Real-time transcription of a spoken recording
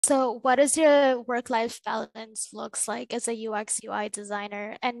So what does your work-life balance looks like as a UX UI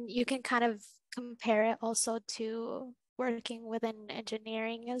designer? And you can kind of compare it also to working within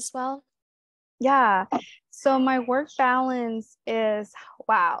engineering as well. Yeah. So my work balance is,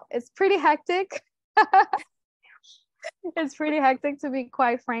 wow, it's pretty hectic. It's pretty hectic to be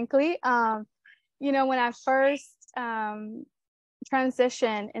quite frankly. When I first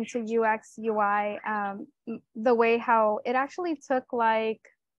transitioned into UX UI, the way how it actually took like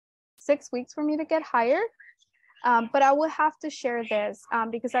 6 weeks for me to get hired. But I will have to share this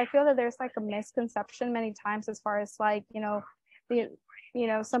because I feel that there's like a misconception many times as far as like, the,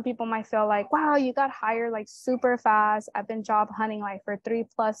 some people might feel like, wow, you got hired like super fast. I've been job hunting like for 3+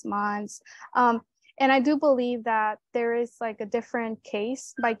 months. And I do believe that there is like a different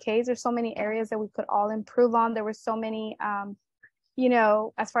case by case. There's so many areas that we could all improve on. There were so many,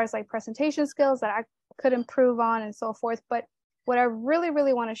 as far as like presentation skills that I could improve on and so forth. But what I really,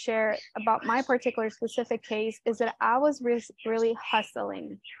 really want to share about my particular specific case is that I was really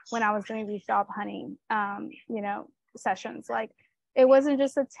hustling when I was doing these job hunting, sessions. Like it wasn't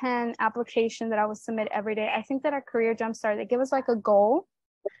just a 10 application that I would submit every day. I think that at Career Jumpstart, they give us like a goal.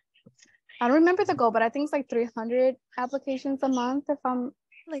 I don't remember the goal, but I think it's like 300 applications a month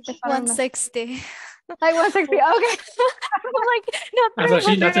Like if I remember. 160. Like 160. Okay. I'm like, no, That's what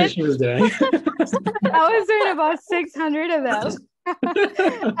 300. she was doing. I was doing about 600 of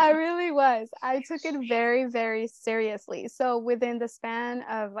them. I really was. I took it very, very seriously. So within the span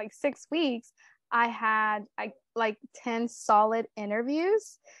of like 6 weeks, I had like 10 solid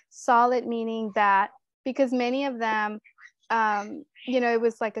interviews. Solid meaning that because many of them, it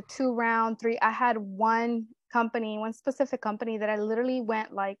was like a 2 round, three. I had one specific company that I literally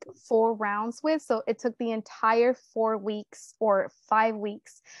went like 4 rounds with. So it took the entire 4 weeks or 5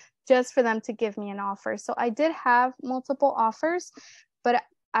 weeks just for them to give me an offer. So I did have multiple offers, but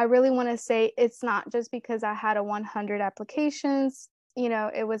I really want to say it's not just because I had 100 applications,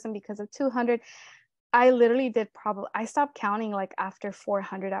 it wasn't because of 200. I literally I stopped counting like after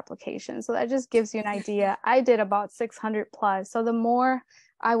 400 applications. So that just gives you an idea. I did about 600 plus. So the more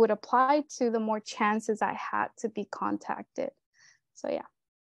I would apply to, the more chances I had to be contacted. So yeah.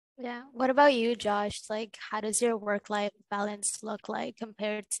 Yeah. What about you, Josh? Like, how does your work-life balance look like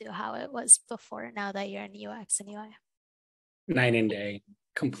compared to how it was before now that you're in UX and UI? Night and day,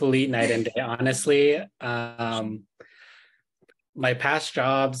 complete night and day. Honestly, my past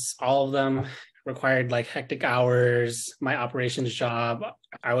jobs, all of them required like hectic hours. My operations job,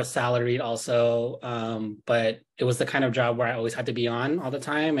 I was salaried also, but it was the kind of job where I always had to be on all the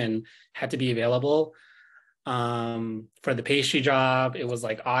time and had to be available. For the pastry job, it was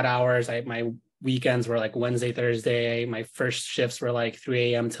like odd hours. My weekends were like Wednesday, Thursday. My first shifts were like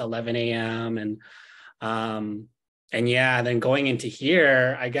 3 a.m. to 11 a.m. And yeah, then going into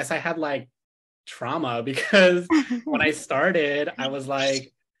here, I guess I had like trauma because when I started, I was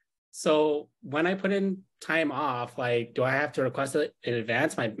like, so when I put in time off, like, do I have to request it in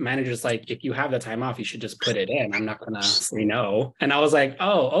advance? My manager's like, if you have the time off, you should just put it in. I'm not gonna say no. And I was like,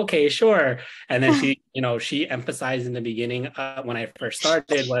 oh, okay, sure. And then she emphasized in the beginning when I first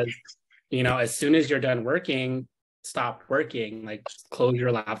started was, as soon as you're done working, stop working, like close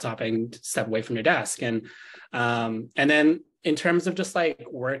your laptop and step away from your desk. And then in terms of just like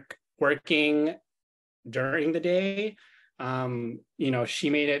working during the day, she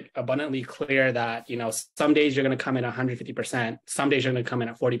made it abundantly clear that, some days you're going to come in 150%, some days you're going to come in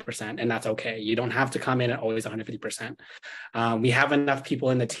at 40%, and that's okay. You don't have to come in at always 150%. We have enough people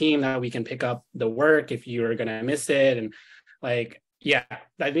in the team that we can pick up the work if you're going to miss it. And like, yeah,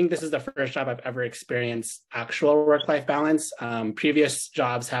 I think this is the first job I've ever experienced actual work-life balance. Previous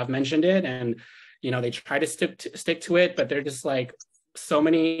jobs have mentioned it, and, they try to stick to it, but they're just like, so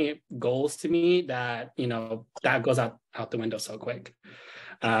many goals to me that that goes out the window so quick.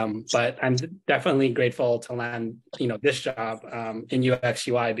 But I'm definitely grateful to land this job in UX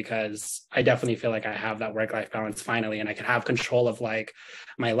UI because I definitely feel like I have that work-life balance finally, and I can have control of like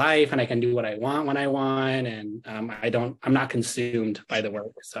my life, and I can do what I want when I want, and I'm not consumed by the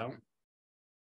work. So